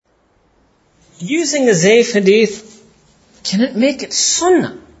using a Zaif hadith, can it make it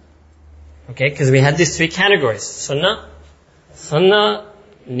sunnah? Okay, because we had these three categories. Sunnah,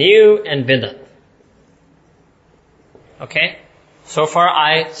 new, and bid'ah. Okay? So far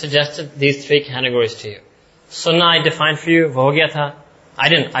I suggested these three categories to you. Sunnah I defined for you, wo ho gaya tha? I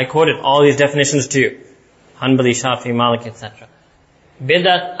didn't. I quoted all these definitions to you. Hanbali, Shafi, Malik, etc.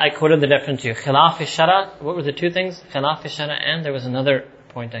 Bid'ah, I quoted the definition to you. Khilaf-i-shara, what were the two things? Khilaf-i-shara, and there was another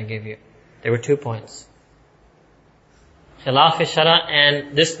point I gave you. There were 2 points. Khilaf-i-shara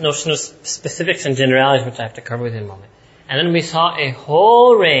and this notion of specifics and generalities, which I have to cover with you in a moment. And then we saw a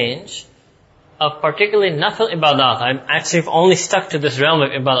whole range of particularly nafil ibadat. I'm actually only stuck to this realm of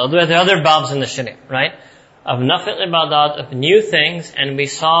ibadat. There are other babs in the sharia, right? Of nafil ibadat, of new things, and we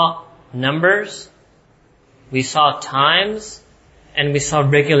saw numbers, we saw times, and we saw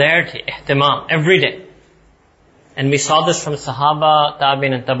regularity, ihtimam, every day. And we saw this from Sahaba,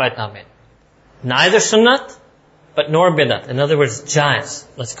 Tabi'in, and Tabai Tabi'in. Neither sunnat, but nor bid'at. In other words, jaiz.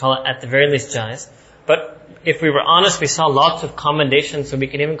 Let's call it at the very least jaiz. But if we were honest, we saw lots of commendations, so we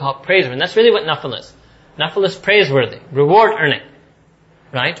can even call it praiseworthy. And that's really what nafil is. Nafil is praiseworthy. Reward earning.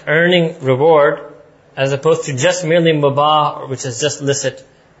 Right? Earning reward, as opposed to just merely mubah, which is just licit,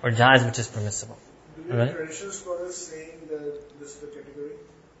 or jaiz, which is permissible. Do you have traditional scholars saying that this is the category?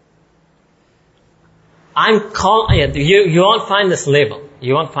 You won't find this label.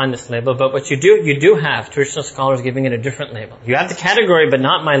 You won't find this label, but what you do have traditional scholars giving it a different label. You have the category, but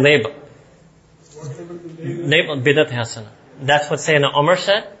not my label. Label Bid'at Hasana. That's what Sayyidina Umar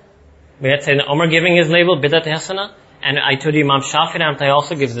said. We had Sayyidina Umar giving his label Bid'at Hasana, and I told you Imam Shafi'i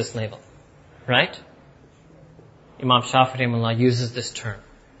also gives this label. Right? Imam Shafi'i uses this term.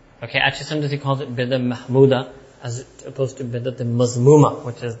 Okay, actually sometimes he calls it Bid'at Mahmuda, as opposed to Bid'at Mazmuma,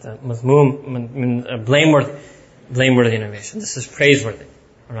 which is the Mazmum, blameworthy innovation. This is praiseworthy.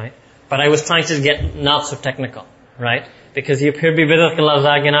 Alright? But I was trying to get not so technical. Right? Because you appear to be Bid'at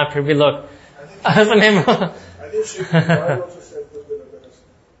Kalazag, and I appear to be look. I think Sheikh Iqbal also said this Bid'at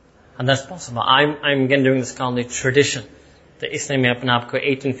Hasana. And that's possible. I'm again doing this scholarly tradition. The Islam mein apne aap ko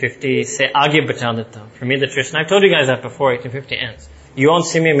 1850 se aage bacha deta hu. For me, the tradition, I've told you guys that before, 1850 ends. You won't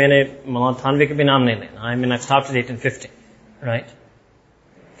see me, maine Maulana Thanvi ka bhi naam nahi lena. I've stopped at 1850. Right?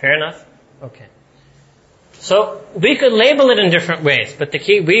 Fair enough? Okay. So, we could label it in different ways, but the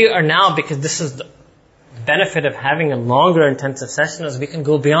key, we are now, because this is the benefit of having a longer intensive session, is we can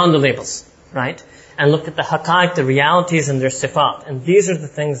go beyond the labels. Right? And look at the haqaiq, the realities and their sifat. And these are the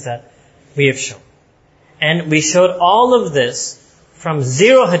things that we have shown. And we showed all of this from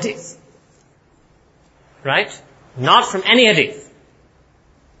 0 hadith. Right? Not from any hadith.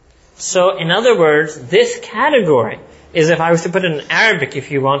 So, in other words, this category is, if I was to put it in Arabic,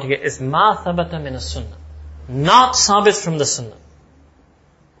 if you want to get, is ma thabata min as-sunnah. Not sabit from the sunnah.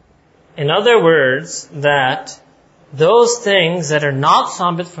 In other words, that those things that are not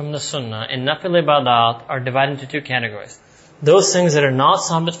sabit from the sunnah in nafil ibadat are divided into 2 categories. Those things that are not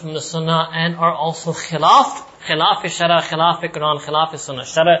sabit from the sunnah and are also khilaf-i-shara, khilaf-i-Quran, khilaf-i-sunnah.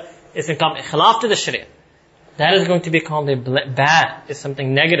 Shara is khilaf to the sharia. That is going to be called a bad, is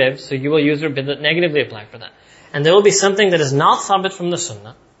something negative, so you will use your bid'at negatively apply for that. And there will be something that is not sabit from the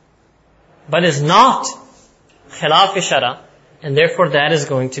sunnah, but is not khilaf-i-shara, and therefore that is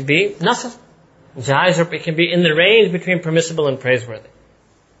going to be nafil. Jaiz, or it can be in the range between permissible and praiseworthy.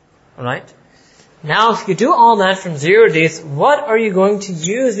 Alright? Now, if you do all that from 0 hadith, what are you going to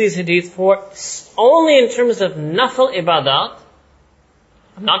use these hadith for? Only in terms of nafil ibadat.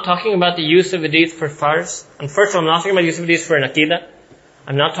 I'm not talking about the use of hadith for farz. And first of all, I'm not talking about use of hadith for an aqidah.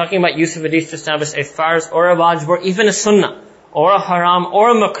 I'm not talking about use of hadith to establish a farz or a wajib or even a sunnah or a haram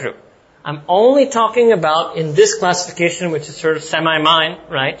or a makruh. I'm only talking about, in this classification, which is sort of semi-mine,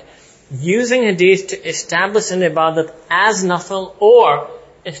 right? Using hadith to establish an ibadat as nafil, or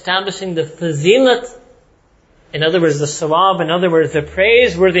establishing the fazilat, in other words, the sawab, in other words, the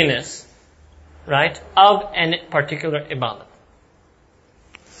praiseworthiness, right, of a particular ibadat.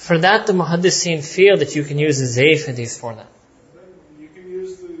 For that, the muhaddiseen feel that you can use the Zaif hadith for that. You can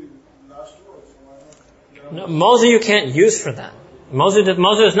use the last words. Why not? No, Mawzu you can't use for that.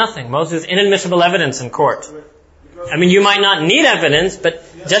 Mawzu is nothing. Mawzu is inadmissible evidence in court. I mean, you might not need evidence, but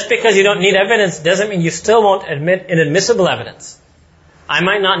just because you don't need evidence doesn't mean you still won't admit inadmissible evidence. I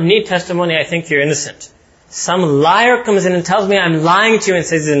might not need testimony, I think you're innocent. Some liar comes in and tells me I'm lying to you and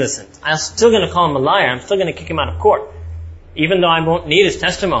says he's innocent. I'm still going to call him a liar. I'm still going to kick him out of court. Even though I won't need his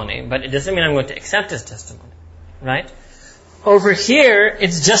testimony, but it doesn't mean I'm going to accept his testimony. Right? Over here,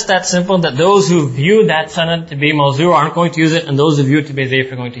 it's just that simple that those who view that sanad to be mawzu aren't going to use it, and those who view it to be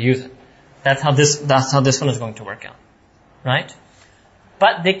zaif are going to use it. That's how this one is going to work out. Right?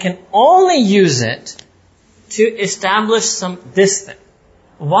 but they can only use it to establish this thing.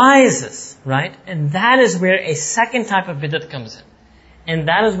 Why is this? Right? And that is where a second type of bid'at comes in. And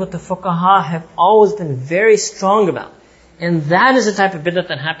that is what the fuqaha have always been very strong about. And that is the type of bid'at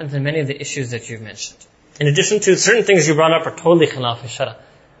that happens in many of the issues that you've mentioned. In addition to certain things you brought up are totally khilaf shara.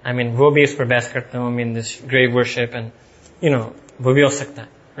 I mean, wo bhi is par bahs karta hu, I mean, this grave worship and, wo bhi ho sakta hai,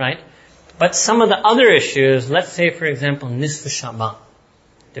 right? But some of the other issues, let's say for example, Nisf Shaban,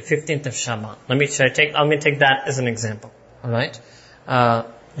 the 15th of Shaban. Let me take that as an example. Alright?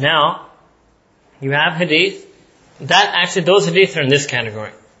 Now, you have hadith, those hadith are in this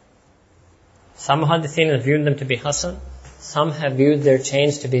category. Some muhaddithin have viewed them to be hasan, some have viewed their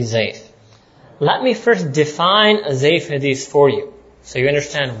chains to be zaif. Let me first define a zaif hadith for you, so you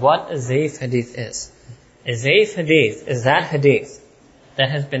understand what a zaif hadith is. A zaif hadith is that hadith that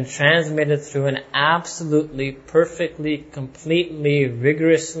has been transmitted through an absolutely, perfectly, completely,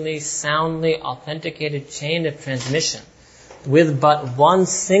 rigorously, soundly authenticated chain of transmission with but one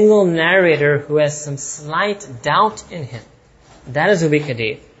single narrator who has some slight doubt in him. That is a weak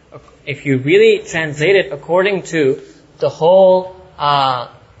hadith. If you really translate it according to the whole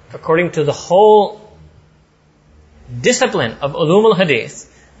discipline of ulum al-hadith,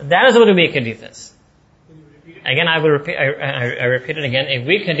 that is what a weak hadith is. Again, I repeat it again. A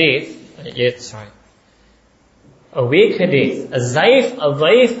weak hadith, a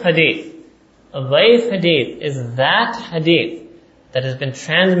dhaif hadith is that hadith that has been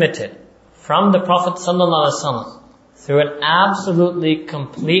transmitted from the Prophet ﷺ through an absolutely,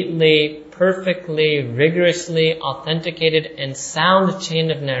 completely, perfectly, rigorously authenticated and sound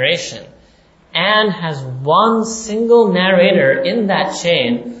chain of narration, and has one single narrator in that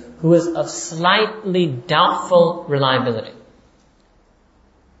chain who is of slightly doubtful reliability.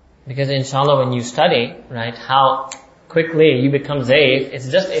 Because inshallah, when you study, right, how quickly you become zaif, it's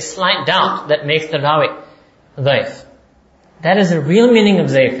just a slight doubt that makes the rawi zaif. That is the real meaning of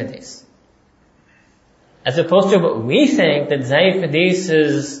zaif hadith. As opposed to what we think that zaif hadith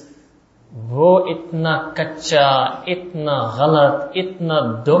is, wo itna kacha, itna ghalat,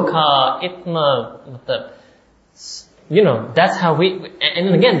 itna dokha, itna, that's how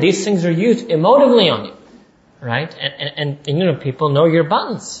and again, these things are used emotively on you, right? And people know your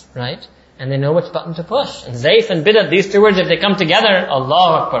buttons, right? And they know which button to push. And zaif and bid'at, these two words, if they come together,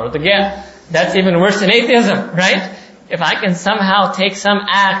 Allahu Akbar, again, that's even worse than atheism, right? If I can somehow take some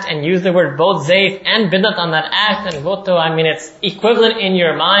act and use the word both zaif and bid'at on that act, then it's equivalent in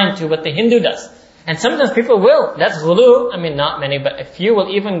your mind to what the Hindu does. And sometimes people will. That's ghulu. Not many, but a few will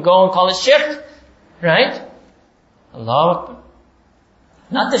even go and call it shirk, right? Allahu Akbar.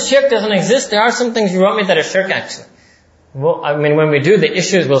 Not that shirk doesn't exist. There are some things you wrote me that are shirk actually. Well, when we do the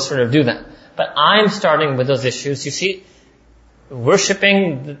issues, we'll sort of do that. But I'm starting with those issues. You see,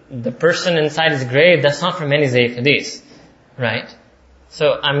 worshipping the person inside his grave, that's not from any zaif hadith, right?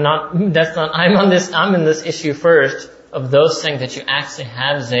 So I'm in this issue first of those things that you actually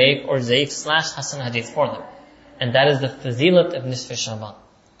have zaif or zaif/hasan hadith for them. And that is the fazilat of Nisf Shaban.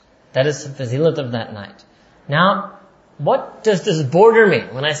 That is the fazilat of that night. Now, what does this border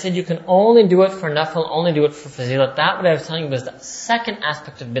mean? When I said you can only do it for nafil, only do it for fazilat, that what I was telling you was the second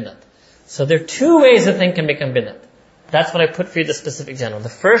aspect of bid'at. So there are two ways a thing can become bid'at. That's what I put for you, the specific general. The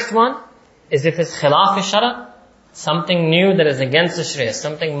first one is if it's khilaf shara, something new that is against the sharia,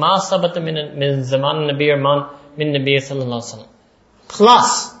 something ma sabata min zaman nabi or min nabi sallallahu alaihi wasallam.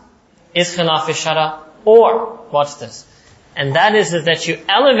 Plus is khilaf shara, or, watch this, and that is that you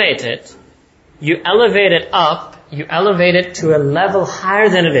elevate it to a level higher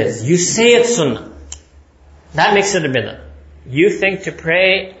than it is. You say it's sunnah. That makes it a bid'ah. You think to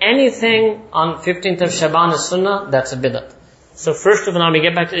pray anything on 15th of Shaban is sunnah, that's a bid'ah. So first of all, we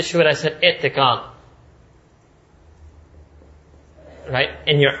get back to the issue where I said i'tiqad. Right?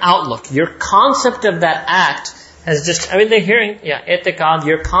 In your outlook, your concept of that act has just, they're hearing, i'tiqad,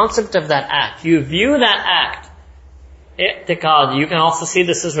 your concept of that act. You view that act, i'tiqad, you can also see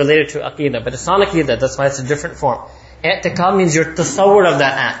this is related to aqidah, but it's not aqidah, that's why it's a different form. I'tiqad means your tasawwur of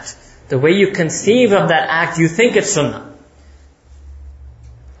that act. The way you conceive of that act, you think it's sunnah.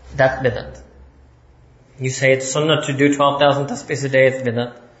 That's bid'at. You say it's sunnah to do 12,000 tasbihs a day, it's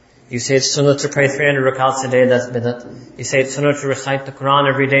bid'at. You say it's sunnah to pray 300 rakats a day, that's bid'at. You say it's sunnah to recite the Quran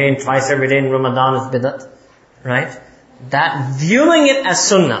every day and twice every day in Ramadan is bid'at. Right? That viewing it as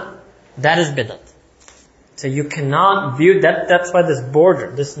sunnah, that is bid'at. So you cannot view that, that's why this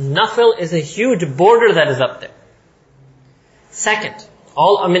border, this nafil is a huge border that is up there. Second,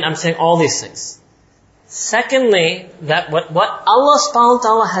 I'm saying all these things. Secondly, that what Allah subhanahu wa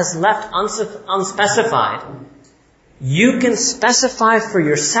ta'ala has left unspecified You can specify for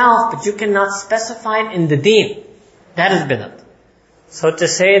yourself, but you cannot specify it in the deen. That is bid'at. So to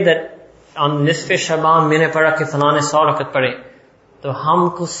say that on Nisf Shaban मैंने पढ़ा कि फलां ने 100 रकत पढ़े, तो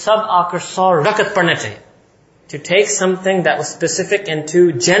हमको सब आकर 100 रकत पढ़ना चाहिए. To take something that was specific and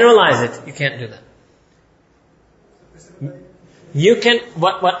to generalize it, you can't do that. You can,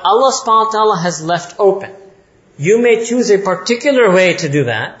 what Allah subhanahu wa ta'ala has left open, you may choose a particular way to do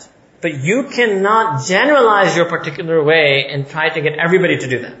that, but you cannot generalize your particular way and try to get everybody to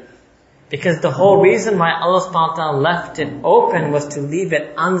do that. Because the whole reason why Allah subhanahu wa ta'ala left it open was to leave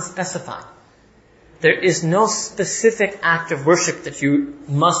it unspecified. There is no specific act of worship that you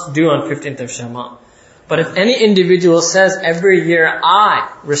must do on 15th of Shaban. But if any individual says every year I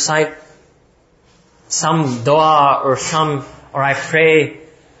recite some dua or I pray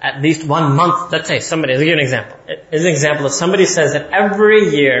at least 1 month, let's say somebody, I'll give you an example. As an example, if somebody says that every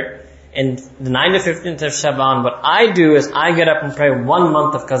year in the 9th to 15th of Shaban, what I do is I get up and pray 1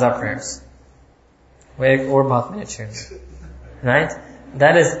 month of qaza prayers. Right?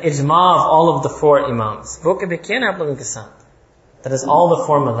 That is ijma of all of the 4 imams. That is all the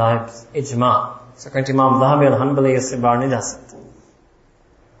 4 madhabs. Ijma. So according to Imam Dhahabi al-Hanbali, इससे बाहर नहीं जा सकते.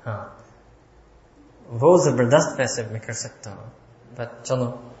 हाँ. वो जबरदस्त पैसे में कर सकता हूँ. But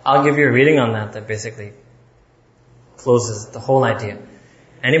चलो, I'll give you a reading on that basically closes the whole idea.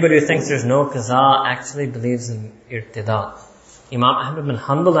 Anybody who thinks there's no qaza actually believes in irtidad. Imam Ahmad bin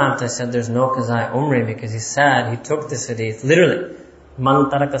Hanbal said there's no qaza umri because he said, he took this hadith literally. Man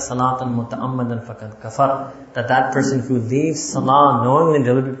taraka salatan muta'ammadan faqad kafar. That person who leaves salah knowingly and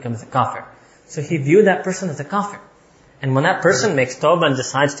deliberately becomes a kafir. So he viewed that person as a kafir. And when that person makes tawbah and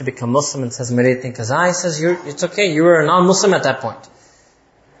decides to become Muslim and says, Meritin qaza, he says, it's okay, you were a non-Muslim at that point.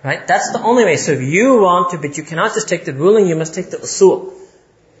 Right? That's the only way. So if you want to, but you cannot just take the ruling, you must take the usul.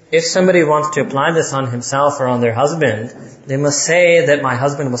 If somebody wants to apply this on himself or on their husband, they must say that my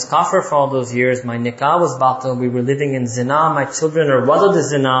husband was kafir for all those years, my nikah was batil, we were living in zina, my children are walad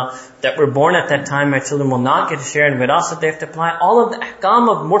zina, that were born at that time, my children will not get a share in wirasat. They have to apply all of the ahkam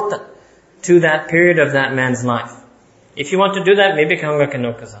of murtad to that period of that man's life. If you want to do that, maybe kahunga ki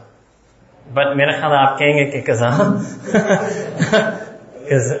no qaza. But mera khayal aap kahenge ki qaza.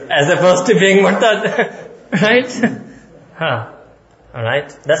 Because as opposed to being murtad. Right? Alright?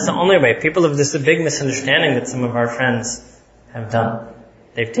 That's the only way. People have this big misunderstanding that some of our friends have done.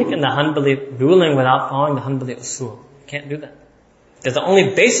 They've taken the Hanbali ruling without following the Hanbali usul. You can't do that. Because the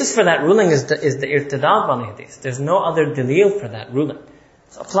only basis for that ruling is the irtidad wal hadith. There's no other dalil for that ruling.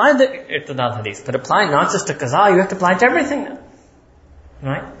 So apply the irtidad hadith. But apply not just to qaza, you have to apply it to everything now.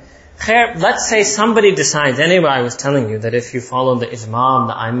 Right? Khair, let's say somebody decides, anyway I was telling you that if you follow the ijma,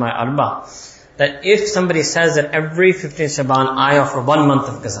 the aimma arba, that if somebody says that every 15th Shaban I offer 1 month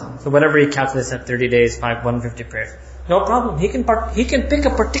of qaza, so whatever he calculates at 30 days, 150 prayers, no problem. He can pick a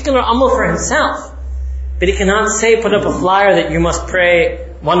particular amal for himself. But he cannot say, put up a flyer that you must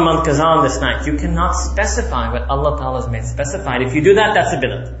pray 1 month qaza on this night. You cannot specify what Allah Ta'ala has made specified. If you do that, that's a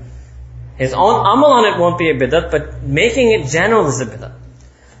bid'at. His own amal on it won't be a bid'at, but making it general is a bid'at.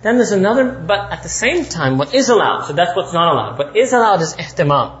 Then there's another, but at the same time, what is allowed, so that's what's not allowed. What is allowed is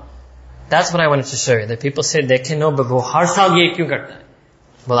ihtimam. That's what I wanted to show you. That people say, dekhe no, but wo har saal ye kyun karta hai?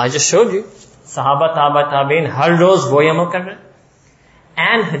 Well, I just showed you. Sahaba, tabi'in, har roz wo amal kar rahe.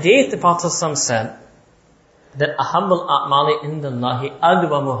 And hadith, the Prophet ﷺ said, that ahabbul a'mali indallahi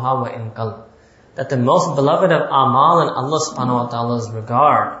adwamuha wa in qalb. That the most beloved of a'mal in Allah subhanahu wa ta'ala's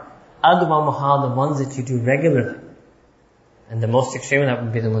regard, adwamuha, the ones that you do regularly. And the most extreme, that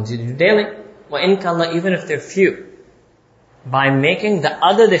would be the ones you do daily. Wa in qalb, even if they're few. By making the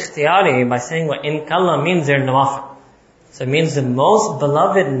adad ikhtiyari, by saying wa in qalb means they're nawafil. So it means the most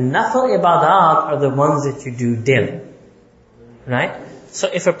beloved nafil ibadat are the ones that you do daily. Right? So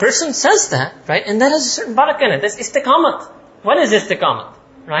if a person says that, right, and that has a certain barakah in it, that's istiqamat. What is istiqamat?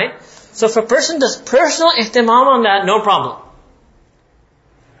 Right? So if a person does personal ihtimam on that, no problem.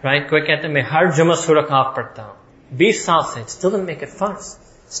 Right? Koi kehta hai, main har Jummah surah kaaf padhta hu. 20 saal se, it still doesn't make it farz.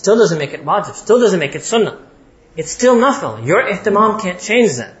 Still doesn't make it wajib. Still doesn't make it sunnah. It's still nafil. Your ihtimam can't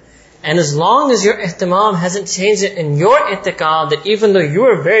change that. And as long as your ihtimam hasn't changed it in your i'tiqad, that even though you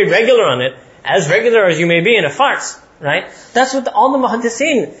are very regular on it, as regular as you may be in a farz, right? That's what all the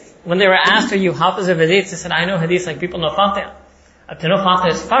muhaddithin, when they were asked, are you hafiz of hadith? They said, I know hadith like people know Fatiha. To know Fatiha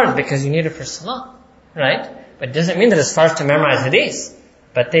is farz because you need it for salah, right? But it doesn't mean that it's farz to memorize hadith.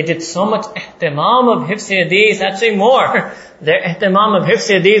 But they did so much ihtimam of hifz hadith, actually more. Their ihtimam of hifz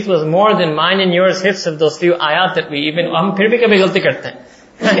hadith was more than mine and yours hifz of those few ayat that we even, hum phir bhi kabhi galti karte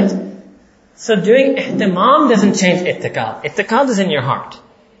hain. Right? So doing ihtimam doesn't change ittiqad. Ittiqad is in your heart.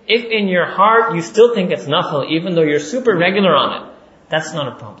 If in your heart you still think it's nafil, even though you're super regular on it, that's not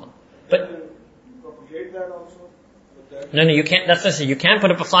a problem. But propagate that also. no, you can't. That's what I say. You can't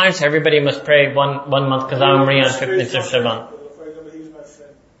put up a flyer and say everybody must pray one month Qaza Umri on 15th of Shaban. For example, he's my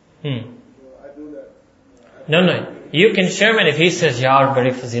friend. So I do that. No. You can share it if he says, "Yaar,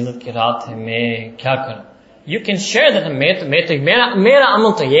 badi fazilat ki raat hai, main kya karu?" You can share that. Mera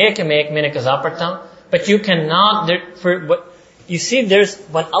amal to ye hai ki main ek mahine Qaza padhta hu. But you cannot. You see, there's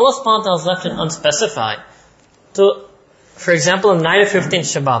when Allah subhanahu wa ta'ala is left it unspecified. So, for example, on night of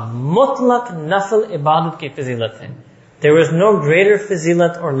 15th Shaban, mutlaq nafil ibadat ki fazilat hai. There was no greater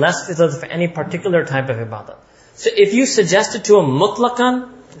fazilat or less fazilat for any particular type of ibadat. So if you suggest it to him mutlaqan,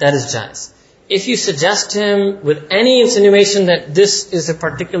 that is jais. If you suggest him with any insinuation that this is a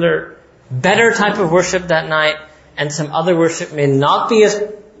particular better type of worship that night, and some other worship may not be as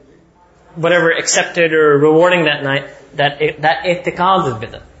whatever accepted or rewarding that night, that i'tiqad is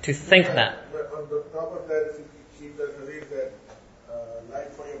bid'ah. To think that. But on the top of that, if you keep the hadith that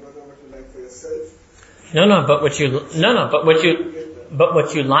like for your brother what you like for yourself. But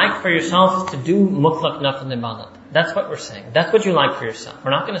what you like for yourself is to do mutlaq nafil ibadat. That's what we're saying. That's what you like for yourself.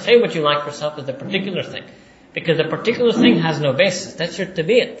 We're not going to say what you like for yourself is a particular thing. Because a particular thing has no basis. That's your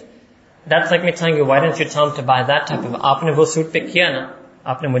tabiat. That's like me telling you, why didn't you tell him to buy that type of, aapne wo suit pick kiya na,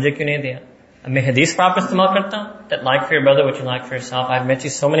 aapne mujhe kyun nahi diya? मैं hadith पर आप इस्तेमाल करता हूँ, that like for your brother what you like for yourself. I've met you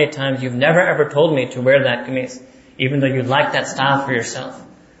so many times, you've never ever told me to wear that kameez, even though you like that style for yourself.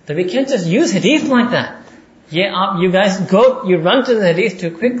 So we can't just use hadith like that. You guys you run to the hadith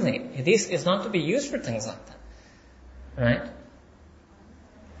too quickly. Hadith is not to be used for things like that.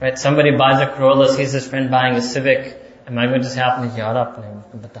 Right? Somebody buys a Corolla, sees his friend buying a Civic. Am I going to say, आपने यार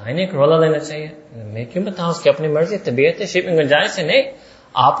आपने बताया नहीं Corolla लेना चाहिए? मैं क्यों बताऊँ? उसकी अपनी मर्जी, तबीयत है, शेप में गुंजाइश है नहीं.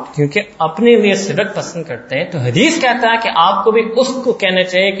 आप क्योंकि अपने लिए सिविक पसंद करते हैं, तो हदीस कहता है कि आपको भी उसको कहना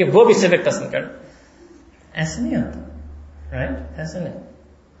चाहिए कि वो भी सिविक पसंद करे. ऐसा नहीं होता. Right? ऐसा नहीं.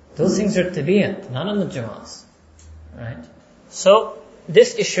 Those things are tabiat, not on the jawaz. Right? So,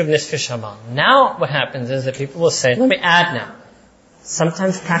 this issue of Nisf Shaban. Now, what happens is that people will say, let me add now.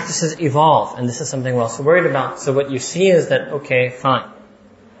 Sometimes practices evolve, and this is something we're also worried about. So what you see is that, okay, fine.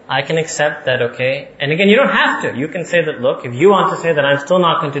 I can accept that, okay. And again, you don't have to. You can say that, look, if you want to say that I'm still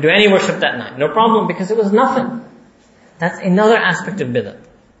not going to do any worship that night, no problem, because it was nothing. That's another aspect of bid'ah.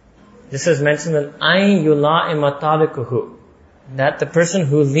 This is mentioned in Ayn yula'ima tarikuhu. That the person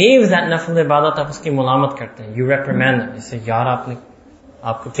who leaves that nafil ibadat, आप उसकी मुलामत करते हैं. You reprimand them. You say, यार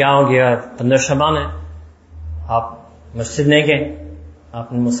आपको क्या हो गया? 15 शबान है. आप मस्जिद नहीं गए.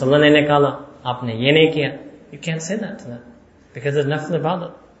 आपने मुसल्ला नहीं निकाला. आपने ये नहीं किया. You can't say that to them. Because it's nafil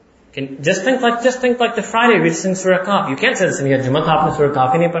ibadat. Just think like the Friday we sing Surah Kahf. You can't say this in your Jumat aapne Surah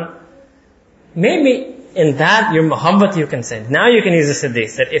Kahf nahi padha. Maybe in that your muhabbat you can say. Now you can use this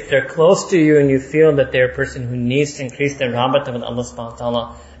hadith that if they're close to you and you feel that they're a person who needs to increase their rabat with Allah subhanahu wa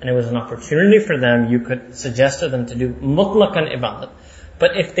ta'ala, and it was an opportunity for them, you could suggest to them to do mutlaqan ibadat.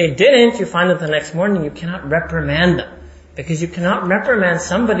 But if they didn't, you find that the next morning you cannot reprimand them. Because you cannot reprimand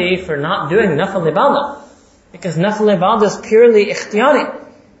somebody for not doing nafil ibadah. Because nafil ibadah is purely ikhtiyari.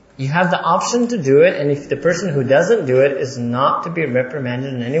 You have the option to do it, and if the person who doesn't do it is not to be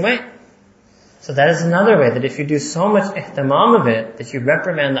reprimanded in any way. So that is another way, that if you do so much ihtimam of it, that you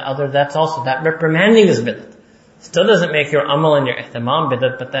reprimand the other, that reprimanding is bid'ah. Still doesn't make your amal and your ihtimam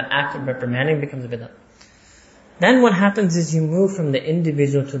bid'ah, but that act of reprimanding becomes bid'ah. Then what happens is you move from the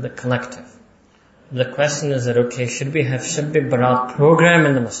individual to the collective. The question is that, okay, should we have Shab-e-Barat program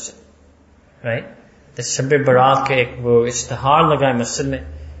in the masjid? Right? The Shab-e-Barat ke ek wo ishtihar laga hai masjid mein,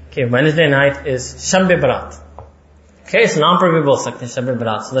 कि Wednesday night is Shab-e-Barat. Okay, इस नाम पर भी बोल सकते हैं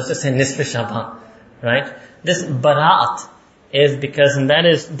Shab-e-Barat. So let's just say Nisf Shaban, right? This Barat is because, and that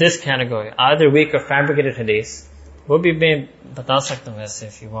is this category, either weak or fabricated hadith. वो भी मैं बता सकता हूँ वैसे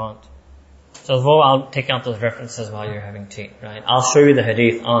if you want. So I'll take out those references while you're having tea, right? I'll show you the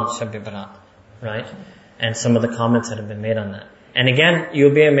hadith on Shab-e-Barat, right? And some of the comments that have been made on that. And again,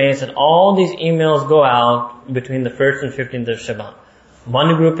 you'll be amazed that all these emails go out between the 1st and 15th of Shaban.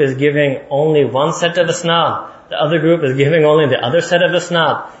 One group is giving only one set of isnad. The other group is giving only the other set of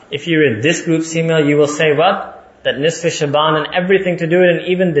isnad. If you read this group's email, you will say what? That Nisf Shaban and everything to do it, and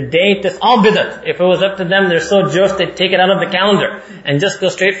even the date, is all bid'at. If it was up to them, they're so just, they'd take it out of the calendar and just go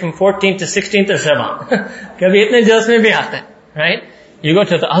straight from 14th to 16th of Shaban. Kabhi itne just mein bhi aate, right? You go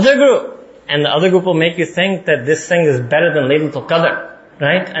to the other group, and the other group will make you think that this thing is better than Laylatul Qadr,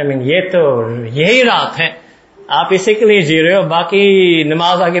 right? I mean, yehi raat hai. आप इसी के लिए जी रहे हो, बाकी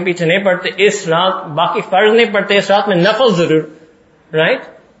नमाज आगे पीछे नहीं पढ़ते, इस रात बाकी फर्ज नहीं पढ़ते, इस रात में नफल जरूर, right?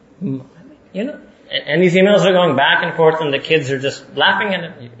 You know, And these emails are going back and forth and the kids are just laughing at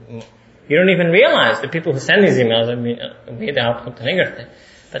it. You don't even realize, the people who send these emails,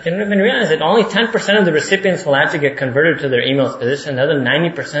 but they don't even realize that only 10% of the recipients will actually get converted to their email's position. The other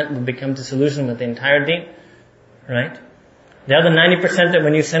 90% will become disillusioned with the entire deen. Right? The other 90% that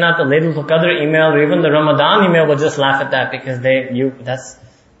when you send out the Laylatul Qadr email or even the Ramadan email will just laugh at that because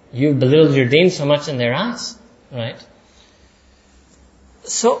you belittled your deen so much in their eyes. Right?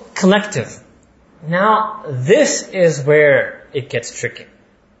 So, collective. Now, this is where it gets tricky.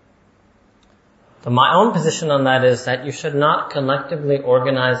 So my own position on that is that you should not collectively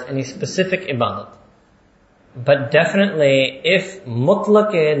organize any specific ibadat. But definitely, if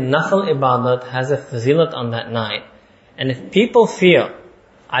mutlaq nafil ibadat has a fazilat on that night, and if people feel,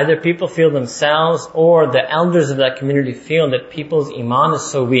 either people feel themselves or the elders of that community feel that people's iman is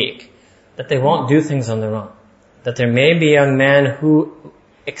so weak that they won't do things on their own, that there may be a young man who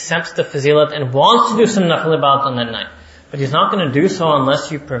accepts the fazilat and wants to do some nafil ibadat on that night, but he's not going to do so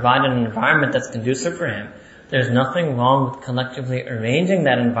unless you provide an environment that's conducive for him. There's nothing wrong with collectively arranging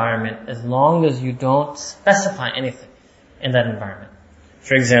that environment as long as you don't specify anything in that environment.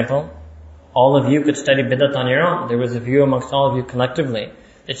 For example, all of you could study bid'at on your own. There was a view amongst all of you collectively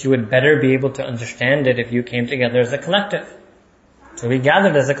that you would better be able to understand it if you came together as a collective. So we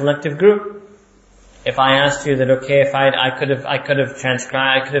gathered as a collective group. If I asked you that, okay, if I could have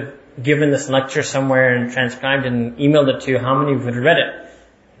transcribed, I could have given this lecture somewhere and transcribed and emailed it to you, how many would have read it?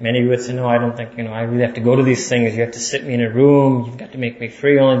 Many of you would say, no, I don't think, I really have to go to these things. You have to sit me in a room. You've got to make me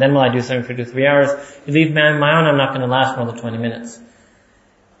free. Only then will I do something for 2-3 hours. You leave me on my own, I'm not going to last more than 20 minutes.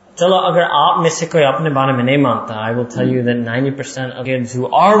 Chalo, agar aap mein se koi apne baare mein nahi manta, I will tell you that 90% of kids who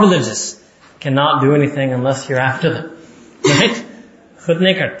are religious cannot do anything unless you're after them. Right? Khud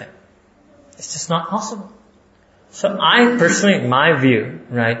nahi karte. It's just not possible. So I personally, my view,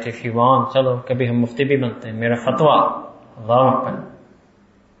 right, if you want, chalo, kabhi hum mufti bhi bante hain. Mera fatwa, Allahu Akbar.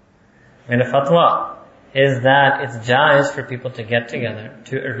 Mera fatwa is that it's jaiz for people to get together,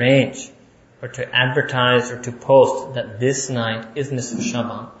 to arrange, or to advertise, or to post that this night is Nisf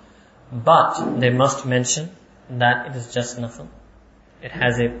Shaban. But they must mention that it is just nafil. It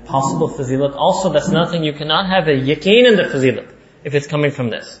has a possible fazilat. Also, that's nothing, you cannot have a yaqeen in the fazilat if it's coming from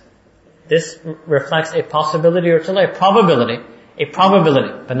this. This reflects a possibility or a probability,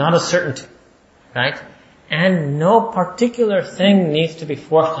 but not a certainty, right? And no particular thing needs to be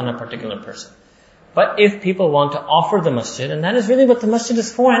forced on a particular person. But if people want to offer the masjid, and that is really what the masjid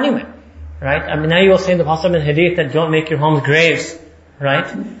is for anyway, right? I mean, now you will say in the Prophet in hadith that don't make your homes graves, right?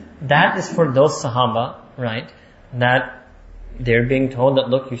 That is for those sahaba, right? That they're being told that,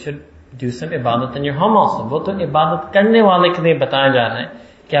 look, you should do some ibadat in your home also. वो तो इबादत करने वाले के लिए बताया जा रहा है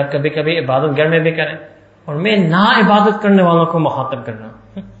कि आप कभी-कभी इबादत घर में भी करें और मैं ना इबादत करने वालों को मुखातब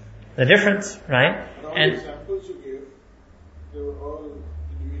करना. The difference, right? All the examples you gave, they were all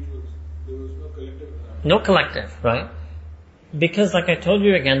individuals. There was no collective example. No collective, right? Because like I told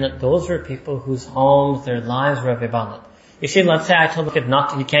you again, that those were people whose homes, their lives were of ibadat. You see, let's say I told the kid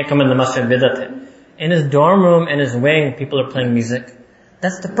you can't come in the masjid bidat. In his dorm room, in his wing, people are playing music.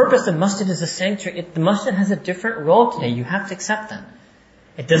 That's the purpose of masjid, is a sanctuary. The masjid has a different role today. You have to accept that.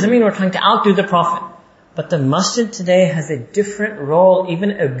 It doesn't mean we're trying to outdo the Prophet. But the masjid today has a different role,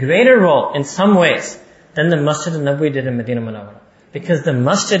 even a greater role in some ways than the Masjid al-Nabawi did in Medina Munawwara. Because the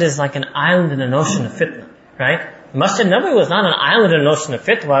masjid is like an island in an ocean of fitna, right? Masjid al-Nabawi was not an island in an ocean of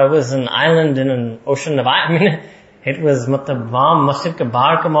fitna, it was an island in an ocean of, it was वहाँ मस्जिद के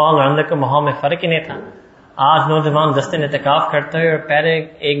बाहर का माहौल और अंदर का माहौल में फर्क ही नहीं था. आज नौजवान 10 दिन इत्तिकाफ करता है और पैरे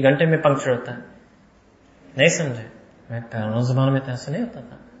 1 घंटे में पंक्चर होता है. नहीं समझे? मैं पहले ज़माने में तो ऐसा नहीं होता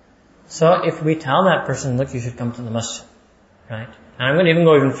था. So if we tell that person, look, you should come to the masjid, right? And I'm going to even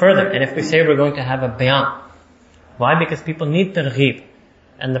go even further. And if we say we're going to have a bayan, why? Because people need targheeb.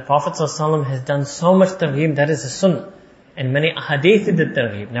 And the Prophet ﷺ has done so much targheeb, that is a sunnah. And many ahadith did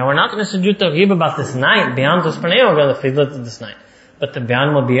targheeb. Now we're not going to do targheeb about this night. Bayan to us nahi hoga, the fidlat of this night. But the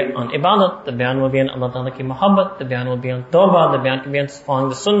bayan will be on ibadat, the bayan will be on Allah Ta'ala ki muhabbat, the bayan will be on tawbah, the bayan can be on following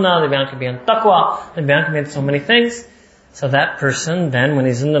the sunnah, the bayan can be on taqwa, the bayan can be on so many things. So that person then, when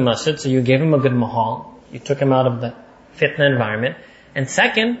he's in the masjid, so you gave him a good mahal, you took him out of the fitna environment. And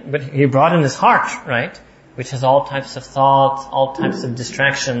second, but he brought in his heart, right? Which has all types of thoughts, all types of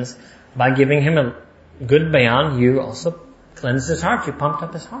distractions. By giving him a good bayan, you also cleansed his heart, you pumped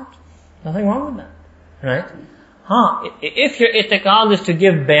up his heart. Nothing wrong with that, right? If your i'tiqad is to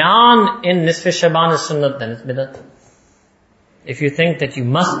give bayan in Nisf Shaban is sunnat, then it's bidat. If you think that you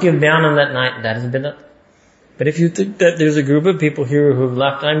must give bayan on that night, that is bidat. But if you think that there's a group of people here who've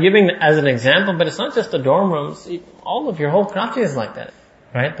left, and I'm giving as an example, but it's not just the dorm rooms, all of your whole Karachi is like that.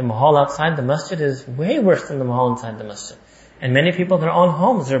 Right? The mahal outside the masjid is way worse than the mahal inside the masjid. And many people, their own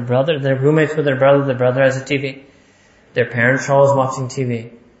homes, their roommates with their brother has a TV. Their parents are always watching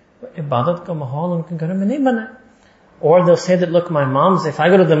TV. Ibadat ka mahal unke ghar mein nahi bana. Or they'll say that, look, my mom's, if I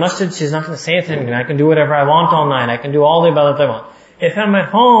go to the masjid, she's not going to say anything. I can do whatever I want all night. I can do all the ibadat I want. If I'm at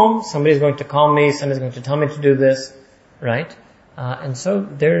home, somebody's going to call me, somebody's going to tell me to do this. Right? And so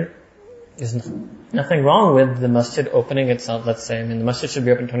there is nothing wrong with the masjid opening itself, let's say. I mean, the masjid should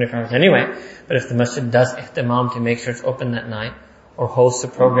be open 24 hours anyway. But if the masjid does ihtimam to make sure it's open that night, or hosts a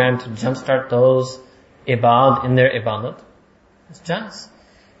program to jumpstart those ibad in their ibadat, it's just.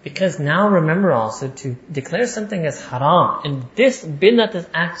 Because now remember also to declare something as haram, and this bid'at is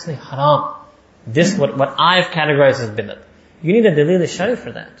actually haram. This, what I've categorized as bid'at. You need a dalil shari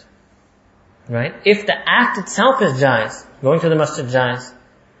for that. Right? If the act itself is jais, going to the masjid jais,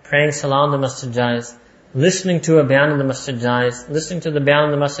 praying salah in the masjid jais, listening to a bayan in the masjid jais, listening to the bayan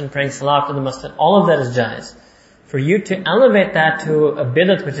in the masjid and praying salah to the masjid, all of that is jais. For you to elevate that to a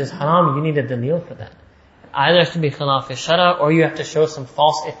bid'at which is haram, you need a dalil for that. Either has to be khilaf shara, or you have to show some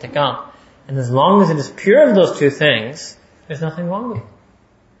false i'tiqad. And as long as it is pure of those two things, there's nothing wrong with it.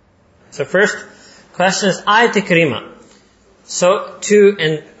 So first question is ayat karima. So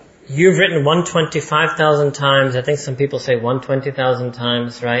and you've written 125,000 times, I think some people say 120,000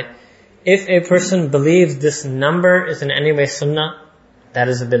 times, right? If a person believes this number is in any way sunnah, that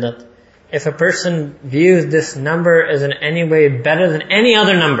is a bid'at. If a person views this number as in any way better than any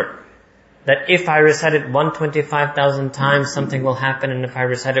other number, that if I recite it 125,000 times, something will happen, and if I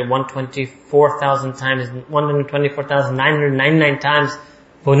recite it 124,000 times, 124,999 times,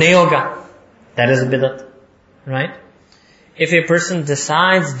 wo nahi hoga. That is a bid'at. Right? If a person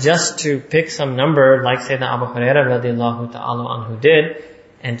decides just to pick some number, like Sayyidina Abu Hurairah radiallahu ta'ala anhu did,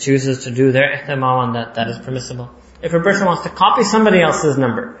 and chooses to do their ihtimam on that is permissible. If a person wants to copy somebody else's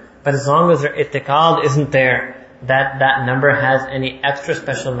number, but as long as their i'tiqad isn't there, that number has any extra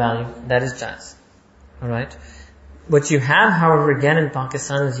special value, that is jais. Alright? What you have, however, again in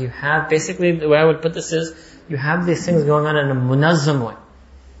Pakistan is you have, basically the way I would put this is, you have these things going on in a munazzam way.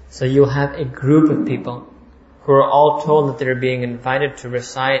 So you'll have a group of people who are all told that they're being invited to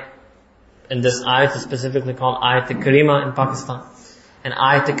recite, and this ayat is specifically called ayat karima in Pakistan. And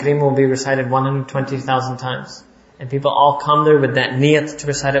ayat karima will be recited 120,000 times. And people all come there with that niyat to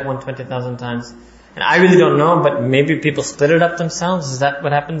recite it 120,000 times. And I really don't know, but maybe people split it up themselves. Is that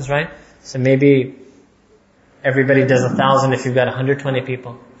what happens, right? So maybe everybody does 1,000 if you've got 120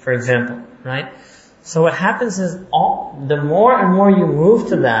 people, for example, right? So what happens is, the more and more you move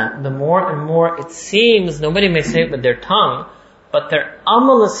to that, the more and more it seems, nobody may say it with their tongue, but their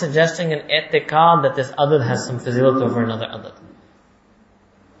amal is suggesting an i'tiqad that this adad has some fazilat over another adad.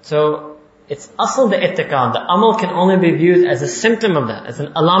 So, it's asl the i'tiqad. The amal can only be viewed as a symptom of that, as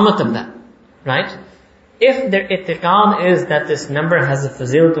an alamat of that. Right? If their i'tiqad is that this number has a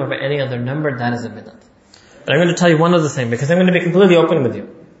fazilat over any other number, that is a bid'at. But I'm going to tell you one other thing, because I'm going to be completely open with you.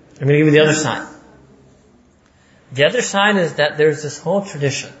 I'm going to give you the other side. The other side is that there's this whole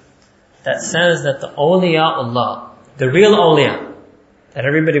tradition that says that the awliya-ullah, the real awliya, that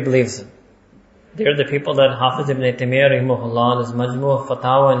everybody believes in, they're the people that Hafiz ibn Taymiyyah rahimahullah in his Majmu'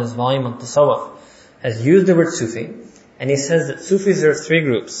 al-Fatawa and his volume on Tasawwuf has used the word Sufi, and he says that Sufis are three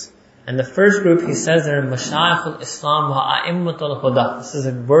groups. And the first group, he says, they're Mashayikh al-Islam wa A'immatul Huda. This is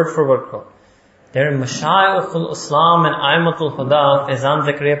a word for word quote. They're Mashayikh al-Islam and A'immatul Huda. Faizan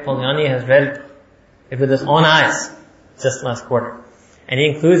Zakaria Polyani has read it with his own eyes just last quarter. And he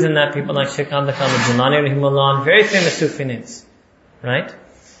includes in that people like Sheikh Abdul Qadir Jilani rahimahullah, very famous Sufi names. Right?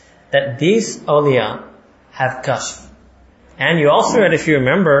 That these awliya have kashf. And you also read, if you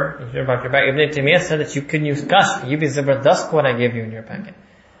remember, if you're about your back, Ibn Taymiyyah said that you can use kashf. You be zabardast what I gave you in your packet.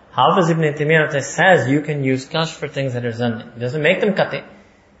 Hafiz ibn Taymiyyah says you can use kashf for things that are zanni. It doesn't make them qati,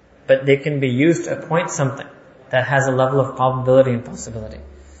 but they can be used to appoint something that has a level of probability and possibility.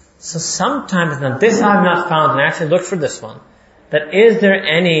 So sometimes, now this I have not found, and I actually looked for this one, that is there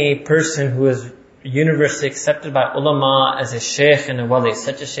any person who is universally accepted by ulama as a sheikh and a wali,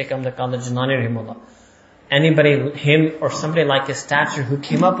 such as Sheikh Abdul Qadir Jilani rahimahullah, anybody, him or somebody like his stature who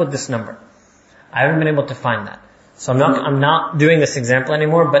came up with this number? I haven't been able to find that. So I'm not doing this example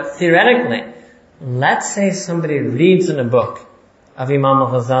anymore, but theoretically, let's say somebody reads in a book of Imam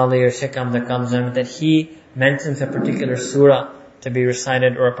al-Ghazali or Sheikh Abdul Qadir that he mentions a particular surah to be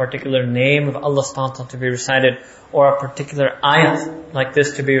recited, or a particular name of Allah subhanahu wa ta'ala to be recited, or a particular ayat like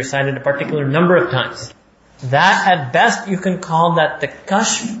this to be recited a particular number of times. That at best you can call that the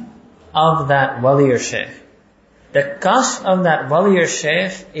kashf of that wali or shaykh. The kashf of that wali or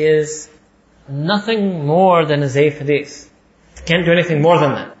shaykh is nothing more than a zayf hadith. Can't do anything more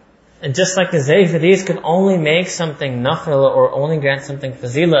than that. And just like the Zaif hadith could only make something nafil or only grant something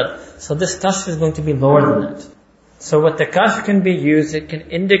fazilat, so this kashf is going to be lower than that. So what the kashf can be used, it can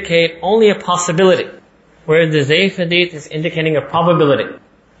indicate only a possibility, where the Zaif hadith is indicating a probability,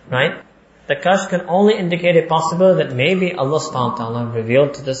 right? The kashf can only indicate a possibility that maybe Allah subhanahu wa ta'ala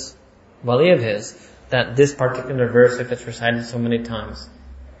revealed to this wali of his that this particular verse, if it's recited so many times,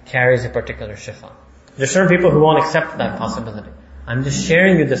 carries a particular shifa. There are certain people who won't accept that possibility. I'm just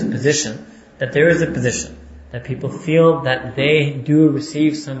sharing you this position, that there is a position, that people feel that they do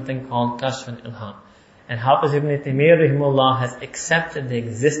receive something called kashf and ilham. And Hafiz ibn Taymiyyah rahimahullah has accepted the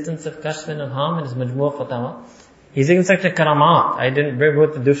existence of kashf and ilham in his Majmu' Fatawa. He's even accepted karamat. I didn't bring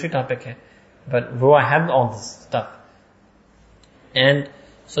what the dusri topic hai. But I have all this stuff. And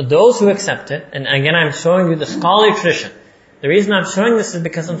so those who accept it, and again I'm showing you the scholarly tradition. The reason I'm showing this is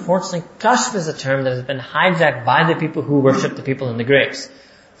because unfortunately kashf is a term that has been hijacked by the people who worship the people in the graves.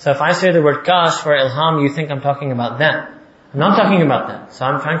 So if I say the word kashf or ilham, you think I'm talking about them. I'm not talking about them. So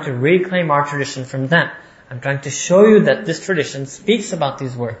I'm trying to reclaim our tradition from them. I'm trying to show you that this tradition speaks about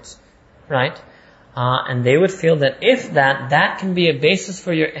these words. Right? And they would feel that if that can be a basis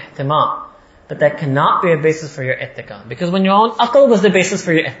for your ihtimam. But that cannot be a basis for your ittiqa. Because when your own aql was the basis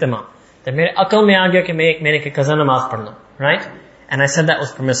for your ihtimam. That mere aql mein aa gaya ki maine ki qaza namaz padhna. Right? And I said that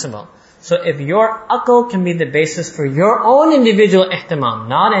was permissible. So if your aql can be the basis for your own individual ihtimam,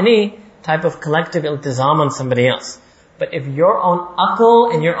 not any type of collective iltizam on somebody else. But if your own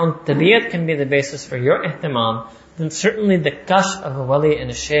aql and your own tabiyat can be the basis for your ihtimam, then certainly the kashf of a wali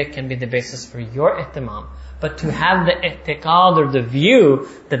and a shaykh can be the basis for your ihtimam. But to have the i'tiqad or the view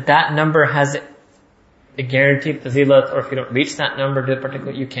that number has a guaranteed fazilat, or if you don't reach that number to a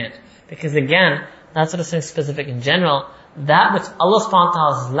particular, you can't. Because again, that's what is saying specific in general, that which Allah subhanahu wa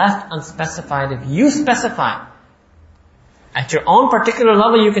ta'ala has left unspecified, if you specify, at your own particular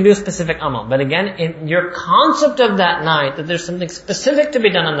level you can do a specific amal. But again, in your concept of that night, that there's something specific to be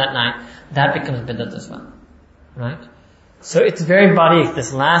done on that night, that becomes bid'at as well. Right? So it's very barik.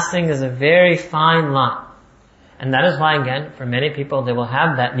 This last thing is a very fine line. And that is why again, for many people, they will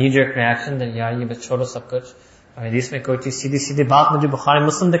have that knee-jerk reaction that, yaar, ye bas chodo sab kuch. Aur hadith mein koi cheez Sidhi baat mujhe Bukhari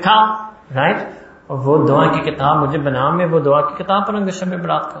Muslim dikhao. Right? Aur wo dua ki kitab mujhe bana, main wo dua ki kitab padhunga shab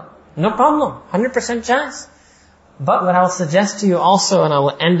barat ka. No problem. 100% chance. But what I will suggest to you also, and I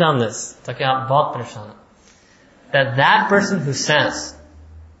will end on this, taki aap bahut pareshan ho, that person who says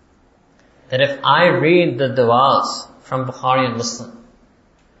that if I read the du'as from Bukhari and Muslim,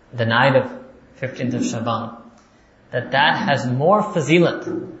 the night of 15th of Shaban, that has more fazilat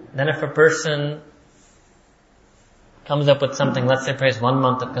than if a person comes up with something, let's say prays 1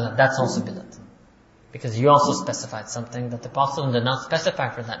 month of qadar, that's also bidat. Because you also specified something that the Prophet did not specify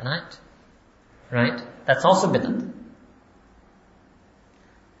for that night. Right? That's also bidat.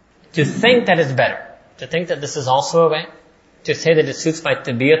 To think that is better, to think that this is also a way, to say that it suits my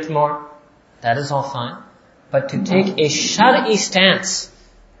tabiyat more, that is all fine. But to take a shari'i stance,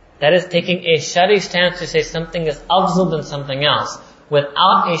 that is taking a shari stance to say something is afzal than something else,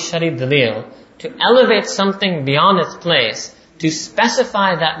 without a shari dalil, to elevate something beyond its place, to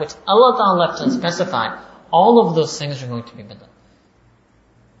specify that which Allah Ta'ala left unspecified, all of those things are going to be bid'ah.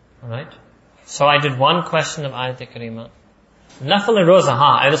 Alright? So I did one question of Ayat Karima. Nafal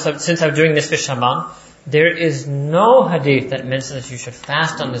al-Roza, since I'm doing Nisf Shaban, there is no hadith that mentions that you should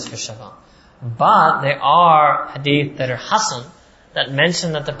fast on Nisf Shaban. But there are hadith that are Hasan, that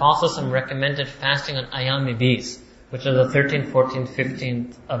mention that the Prophet recommended fasting on Ayam Bees, which are the 13th, 14th,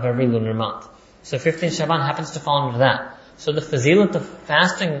 15th of every lunar month. So 15th Shaban happens to fall under that. So the fazilat of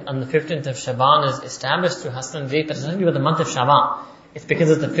fasting on the 15th of Shaban is established through Hasan hadith, but it's nothing to do with the month of Shaban. It's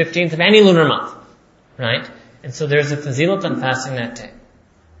because it's the 15th of any lunar month. Right? And so there's a fazilat on fasting that day.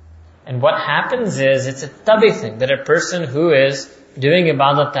 And what happens is, it's a tabi thing, that a person who is doing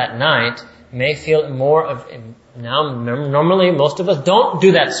ibadat that night may feel more of, now normally most of us don't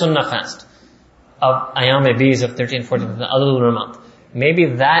do that sunnah fast of Ayam Bees of 13, 14, of the other lunar month.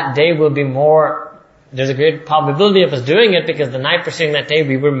 Maybe that day will be more, there's a great probability of us doing it because the night preceding that day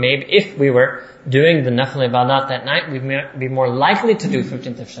if we were doing the nafil ibadat that night, we may be more likely to do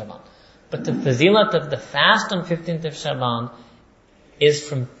 15th of Shaban. But the fazilat of the fast on 15th of Shaban is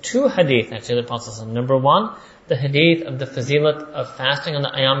from 2 hadith, actually, the Prophet. Number 1, the hadith of the fazilat of fasting on the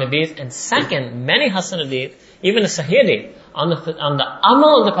Ayam Bees, and second, many Hasan hadith, even a Sahih hadith, on the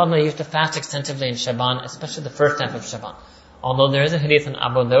amal of the Prophet used to fast extensively in Shaban, especially the first half of Shaban. Although there is a hadith in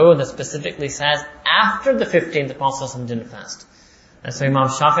Abu Dawud that specifically says, after the 15th, the Prophet didn't fast. And so Imam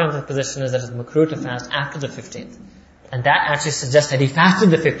Shafi'i's position is that it's makruh to fast after the 15th. And that actually suggests that he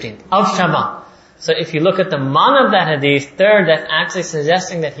fasted the 15th of Shaban. So if you look at the man of that hadith, third, that's actually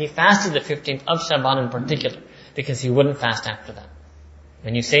suggesting that he fasted the 15th of Shaban in particular, because he wouldn't fast after that.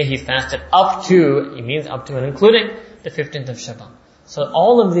 When you say he fasted up to, it means up to and including the 15th of Shaban. So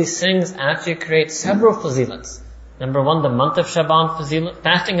all of these things actually create several fazilats. Number one, the month of Shaban fazilat,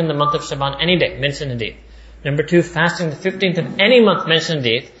 fasting in the month of Shaban any day, mentioned hadith. Number two, fasting the 15th of any month, mentioned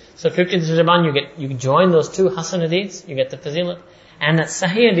hadith. So 15th of Shaban, you join those two Hasan hadiths, you get the fazilat. And that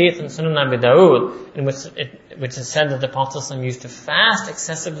Sahih hadith in Sunan Abi Dawud, in which is said that the Prophet ﷺ used to fast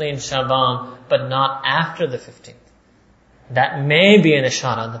excessively in Shaban, but not after the 15th. That may be an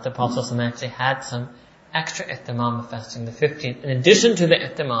ishara that the Prophet ﷺ actually had some extra ihtimam of fasting the 15th, in addition to the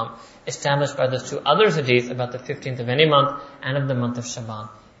ihtimam established by those two other hadith about the 15th of any month and of the month of Shaban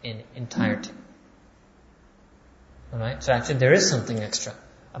in entirety. Alright, so actually there is something extra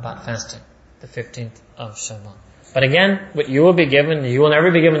about fasting the 15th of Shaban. But again, what you will be given, you will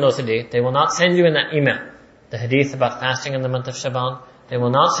never be given those hadith. They will not send you in that email the hadith about fasting in the month of Shaban. They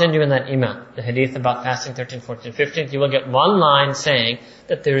will not send you in that email the hadith about fasting 13th, 14th, 15th. You will get one line saying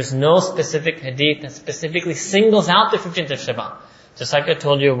that there is no specific hadith that specifically singles out the 15th of Shaban. Just like I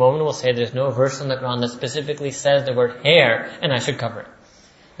told you, a woman will say there's no verse in the Quran that specifically says the word hair and I should cover it.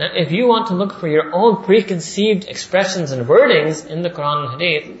 Now, if you want to look for your own preconceived expressions and wordings in the Quran and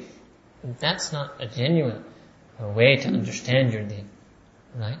hadith, that's not a genuine way to understand your deen.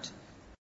 Right?